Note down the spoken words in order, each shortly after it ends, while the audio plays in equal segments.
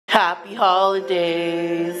Happy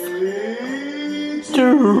holidays.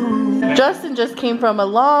 Justin just came from a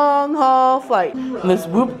long haul flight. And this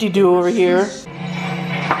whoop-de-doo over here.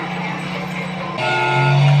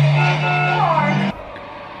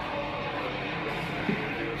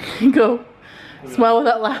 Go. Smile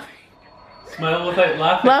without laughing. Smile without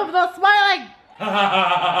laughing. Laugh without smiling.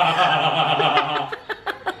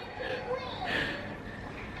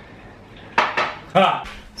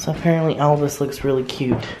 So apparently Elvis looks really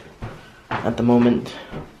cute at the moment.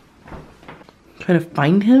 Trying to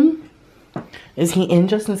find him? Is he in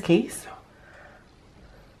Justin's case?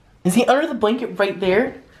 Is he under the blanket right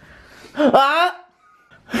there? Ah!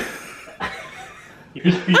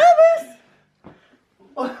 Elvis!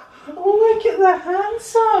 Oh, look at that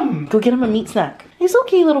handsome! Go get him a meat snack. It's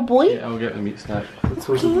okay, little boy. Yeah, I'll get a meat snack. It's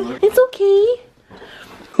okay. It's okay.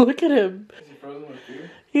 Look at him. Is he frozen with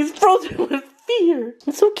fear? He's frozen with fear.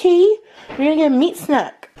 It's okay. We're gonna get a meat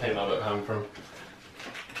snack. I know where it came from.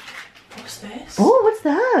 What's this? Oh, what's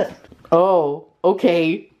that? Oh,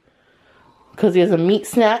 okay. Because he has a meat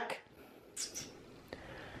snack.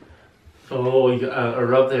 Oh, you got a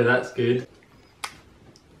rub there, that's good.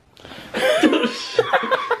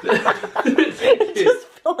 It just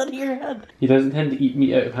fell out of your head. He doesn't tend to eat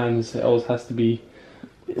meat out of hands, it always has to be...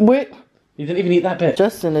 Wait. He didn't even eat that bit.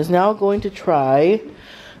 Justin is now going to try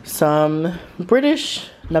some British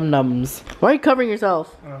num-nums. Why are you covering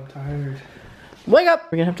yourself? Oh, I'm tired. Wake up!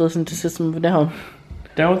 We're gonna have to listen to System of a Down.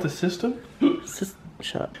 Down with the system?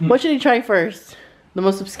 Shut up. What should he try first? The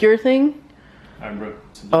most obscure thing? Amber.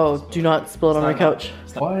 Oh, do not spill it on my couch.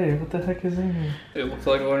 Why? What the heck is in here? It looks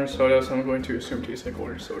like orange soda, so I'm going to assume it tastes like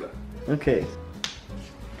orange soda. Okay.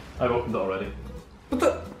 I've opened it already. What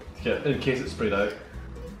the? Yeah, in case it's sprayed out.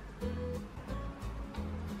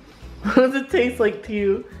 What does it taste like to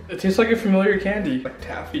you? It tastes like a familiar candy. Like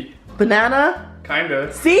taffy. Banana?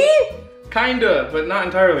 Kinda. See? Kinda, but not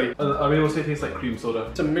entirely. I mean, we'll say it tastes like cream soda.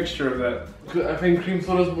 It's a mixture of that. I think cream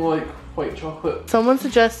soda's more like white chocolate. Someone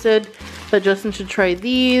suggested that Justin should try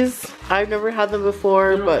these. I've never had them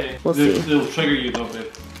before, They're but okay. we'll see. They'll trigger you, don't they?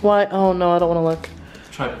 Why? Oh no, I don't want to look.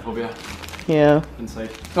 Trypophobia Yeah. inside.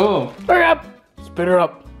 Oh, Hurry up! spit her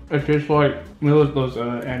up. It tastes like those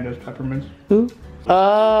Andes peppermints. Who?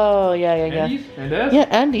 Oh, yeah. Andes? Andes? Yeah,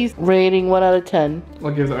 Andy's rating 1 out of 10.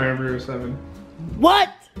 I'll give the Iron Brew a 7. What?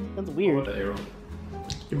 That's What weird. the arrow?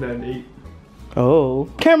 Give that an 8. Oh.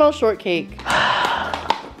 Caramel shortcake.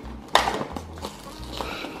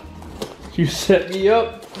 You set me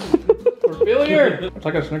up for failure. It's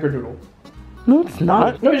like a snickerdoodle. No, it's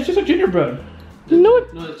not. No, it's just a gingerbread. No,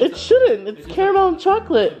 it's it just shouldn't. It's just caramel and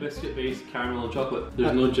chocolate. biscuit based caramel and chocolate.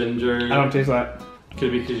 There's no ginger. I don't taste that.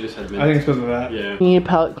 Could be because you just had mint. I think it's because of that. Yeah. You need a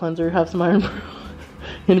palate cleanser, have some Iron Brew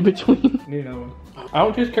in between. Need another one. I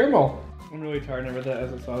don't taste caramel. I'm really tired of that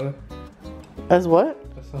as a soda. As what?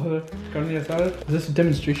 A soda? Carne asada? Is this a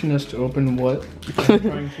demonstration as to open what? I'm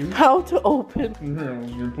trying to? How to open.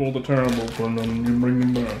 You pull the terrible one and you bring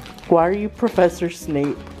them back. Why are you Professor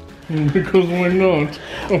Snape? Because why not?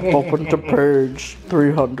 Open to page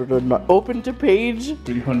 309. Open to page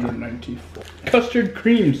 394. Custard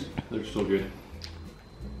creams. They're so good.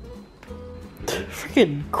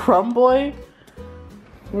 freaking crumb boy.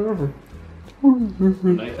 Whatever.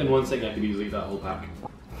 In 1 second, I could easily eat that whole pack.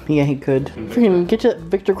 Yeah, he could. Freaking get your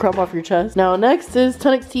Victor Crumb off your chest. Now, next is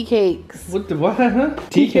Tunnix tea cakes. What the what? Huh?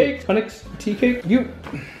 Tea cake? Tunnix tea cake? You.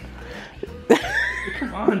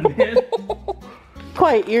 Come on, man.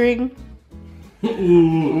 Quiet, earring. What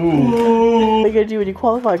are you gonna do when you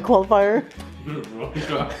qualify? Qualifier?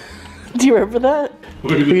 Do you remember that?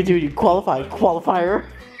 What are you gonna do when you qualify? Qualifier?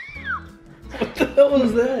 What the hell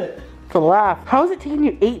was that? To laugh. How is it taking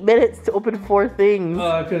you 8 minutes to open 4 things?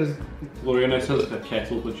 Because Gloria now sounds like a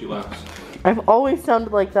kettle when she laughs. I've always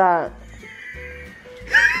sounded like that.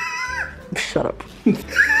 Shut up.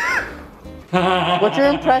 What's your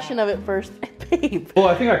impression of it first, babe? well,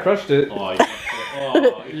 I think I crushed it. Oh, yeah.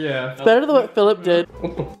 Oh, Yeah. It's better than what Philip did.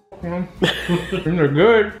 What the f, man? They're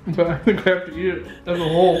good, but I think I have to eat it as a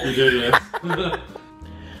whole. you do, yes.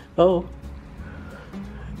 Oh.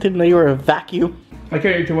 Didn't know you were a vacuum. I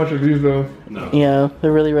can't eat too much of these though. No. Yeah,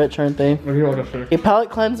 they're really rich, aren't they? Like, you know what I'm saying. A palate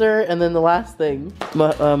cleanser, and then the last thing,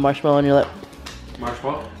 marshmallow on your lip.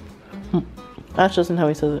 Marshmallow? That's Justin how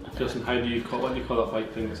he says it. Justin, what do you call that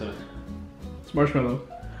white thing that's in it? It's marshmallow.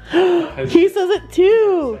 He says it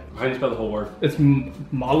too! How do you spell the whole word? It's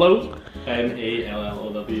mallow.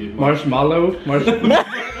 M-A-L-L-O-W. Marshmallow. Marshmallow.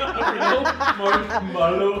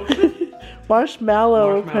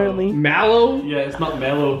 Marshmallow, apparently. Mallow? Yeah, it's not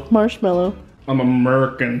mellow. Marshmallow. I'm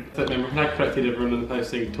American. I remember when I corrected everyone in the house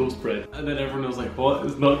saying toast bread, and then everyone was like, what?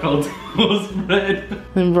 It's not called toast bread.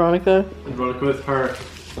 And Veronica? And Veronica with her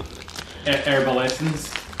herbal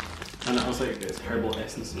essence. And I was like, it's herbal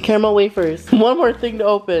essence. Caramel wafers. One more thing to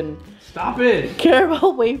open. Stop it!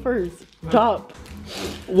 Caramel wafers. Stop.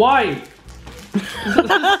 Why? What's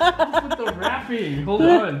with the wrapping? Hold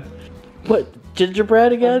on. What?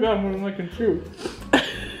 Gingerbread I've again? got more than I can chew.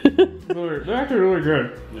 They're actually really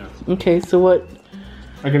good. Yeah. Okay, so what?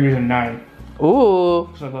 I give these a 9. Ooh.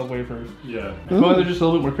 Because I love wafers. Yeah. I feel like they're just a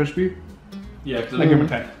little bit more crispy. Yeah, because I give them a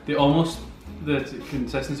 10. they almost, the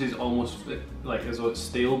consistency is almost like as though it's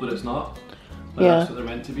stale, but it's not. Like Yeah. That's what they're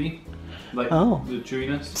meant to be. Like Oh. the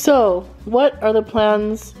chewiness. So, what are the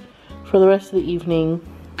plans for the rest of the evening?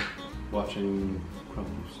 Watching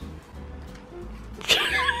Crumbles.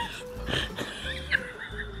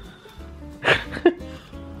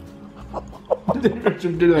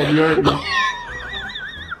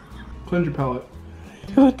 Cleanse your palate.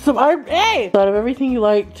 Hey! Out of everything you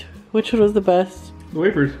liked, which one was the best? The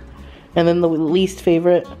wafers. And then the least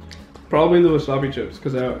favorite? Probably the wasabi chips,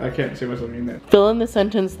 because I can't see myself eating that. Fill in the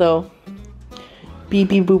sentence though. Beep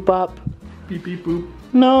beep boop bop. Beep beep boop.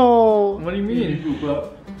 No. What do you mean?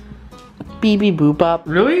 Beep beep boop bop.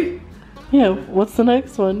 Really? Yeah, what's the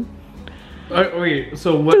next one? Wait,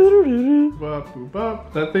 so what? Doo-doo-doo-doo. Bop, boop,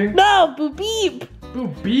 bop, that thing? No, boop beep.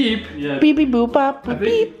 Boop, beep. Yeah. Beep beep boop bop, boop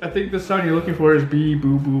beep. I think the sound you're looking for is bee,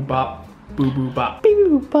 boo, boo, bop, boo, boo, bop. Beep beep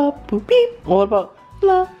boop bop, boop beep. What about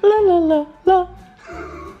la la la la la?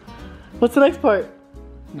 What's the next part?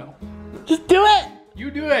 No. Just do it!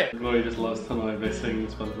 You do it! Gloria just loves to know every singing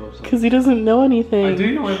SpongeBob song. Because he doesn't know anything. I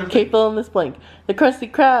do know everything. Okay, fill in this blank. The Krusty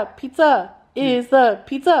Krab pizza is the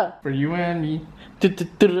pizza. For you and me.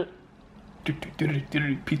 Du-du-du-du.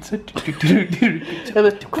 Pizza. And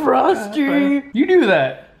then Krusty. You do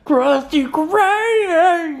that. Krusty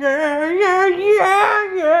Krab,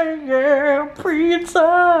 yeah,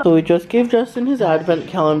 pizza. So we just gave Justin his advent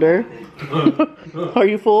calendar. Are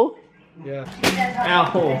you full? Yeah.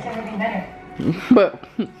 Ow. But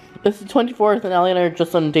it's the 24th and Ali and I are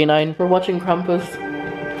just on day 9. We're watching Krampus,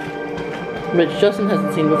 which Justin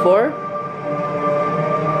hasn't seen before.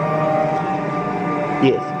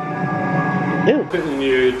 Yes. Ew. Put the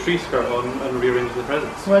new tree skirt on and rearrange the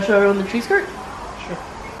presents. You want to show everyone the tree skirt? Sure.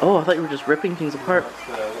 Oh, I thought you were just ripping things apart.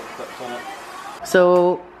 That's on it.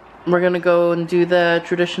 So we're gonna go and do the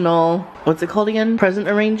traditional, what's it called again? Present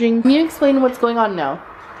arranging. Can you explain what's going on now?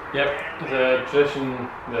 Yep, the tradition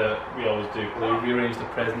that we always do. We rearrange the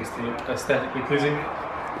presents to look aesthetically pleasing.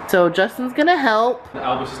 So Justin's gonna help. And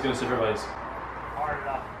Albus is going to supervise. Hard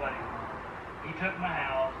enough, buddy. He took my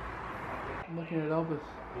house. I'm looking at Elvis.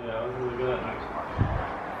 Yeah, I was really good at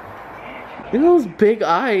Look at those big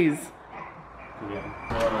eyes. Yeah.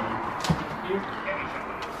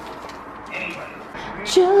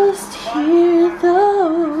 Just hear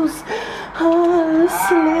those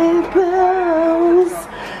sleigh bells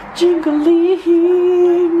jingling,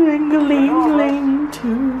 ringling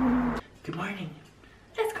too. Good morning.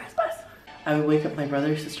 It's Christmas. I would wake up my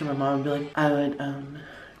brother, sister, my mom, and be like, I would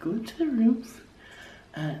go into their rooms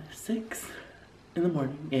at 6 in the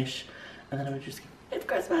morning-ish, and then I would just go, it's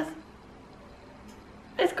Christmas.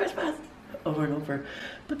 It's Christmas. Over and over.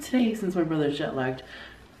 But today, since my brother's jet lagged,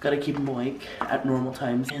 gotta keep him awake at normal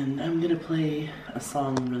times. And I'm gonna play a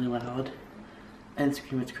song really loud and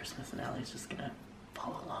scream it's Christmas, and Allie's just gonna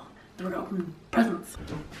follow along. Then we're gonna open presents.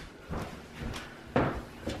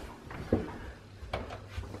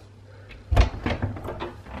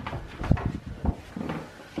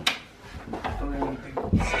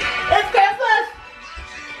 It's Christmas!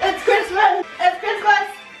 It's Christmas! It's Christmas!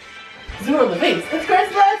 Zero in the face. It's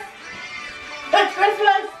Christmas! It's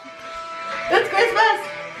Christmas! It's Christmas!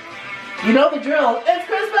 You know the drill. It's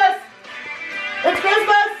Christmas! It's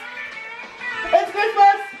Christmas! It's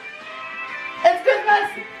Christmas! It's Christmas!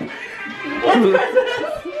 It's Christmas!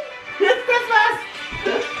 It's Christmas!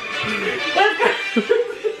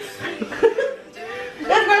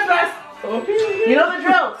 It's Christmas! You know the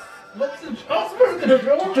drill. What's the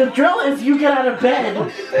drill? The drill is you get out of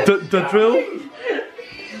bed. The drill?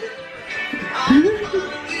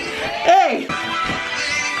 Hey!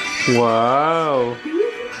 Wow.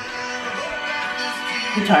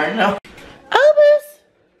 I'm tired now. Albus!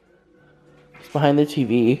 He's behind the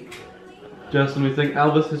TV. Justin, we think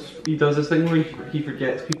Albus he does this thing where he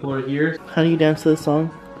forgets people are here. How do you dance to this song?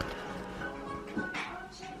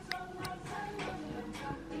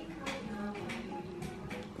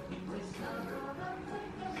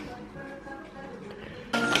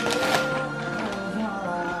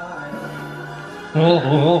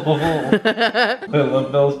 I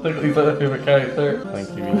love Belle's pickle. He's my favorite character. Thank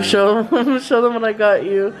you. Show them what I got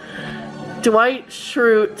you. Dwight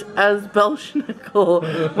Schrute as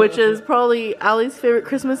Belschnickel, which is probably Allie's favorite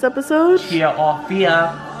Christmas episode. Here,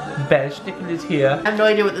 Ophia. Belschnickel is here. I have no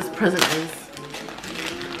idea what this present is.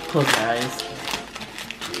 Close my eyes.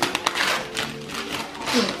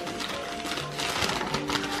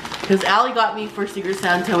 Because Allie got me for Secret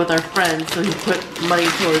Santa with our friends, so he put money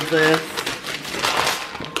towards this.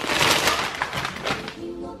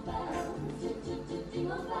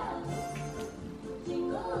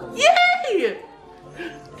 Yay!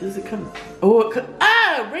 Does it come? Oh, it comes.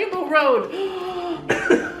 Ah! Rainbow Road!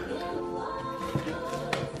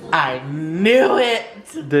 I knew it!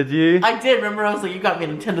 Did you? I did. Remember, I was like, you got me a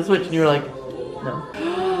Nintendo Switch, and you were like, no.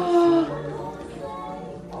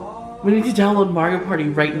 We need to download Mario Party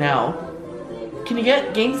right now. Can you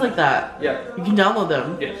get games like that? Yeah. You can download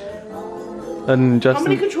them. Yes. And Justin, How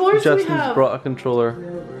many controllers do we Justin's have? brought a controller.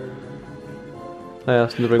 I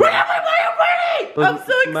asked him to bring We're one. gonna play Mario Party! I'm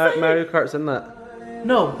so excited! Mario Kart's in that.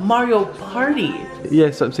 No, Mario Party.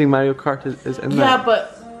 Yes, I'm saying Mario Kart is in Yeah, that.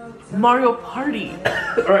 but Mario Party.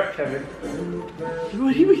 Alright, Kevin.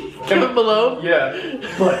 What do you mean? Kevin Malone? Yeah.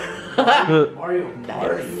 But Mario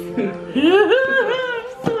Party. I'm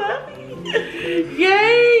so happy.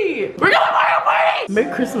 Yay! We're going Mario Party!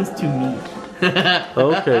 Merry Christmas to me.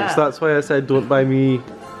 Okay, so that's why I said don't buy me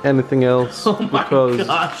anything else. Oh my because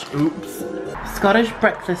gosh, oops. Scottish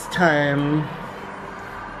breakfast time.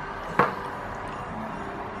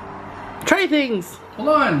 Try things. Hold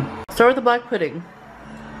on. Start with the black pudding.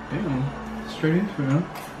 Damn. Straight into it, huh?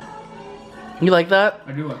 You like that?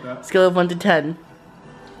 I do like that. Scale of 1 to 10.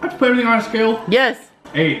 I have to put everything on a scale. Yes.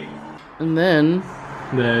 8. And then,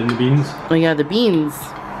 Then the beans. oh yeah, the beans.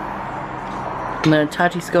 And then a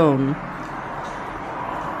tachi scone.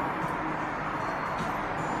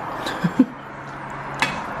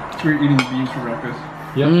 We're eating beans for breakfast.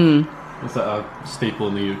 Yep. Mmm. It's like a staple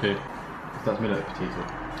in the UK. That's made out of potato.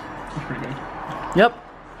 That's pretty good. Yep.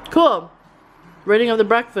 Cool. Rating of the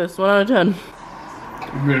breakfast, 1 out of 10.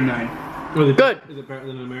 We're at 9. Oh, Good. Is it better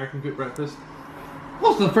than an American cooked breakfast?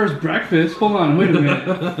 What's the first breakfast? Hold on, wait a minute.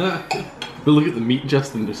 But look at the meat,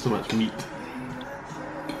 Justin. There's so much meat.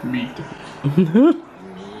 Meat.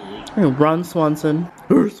 Ron Swanson.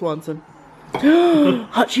 Swanson.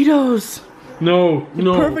 Hot Cheetos. No,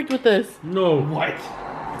 no. Perfect with this. No. What?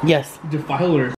 Yes. Defiler.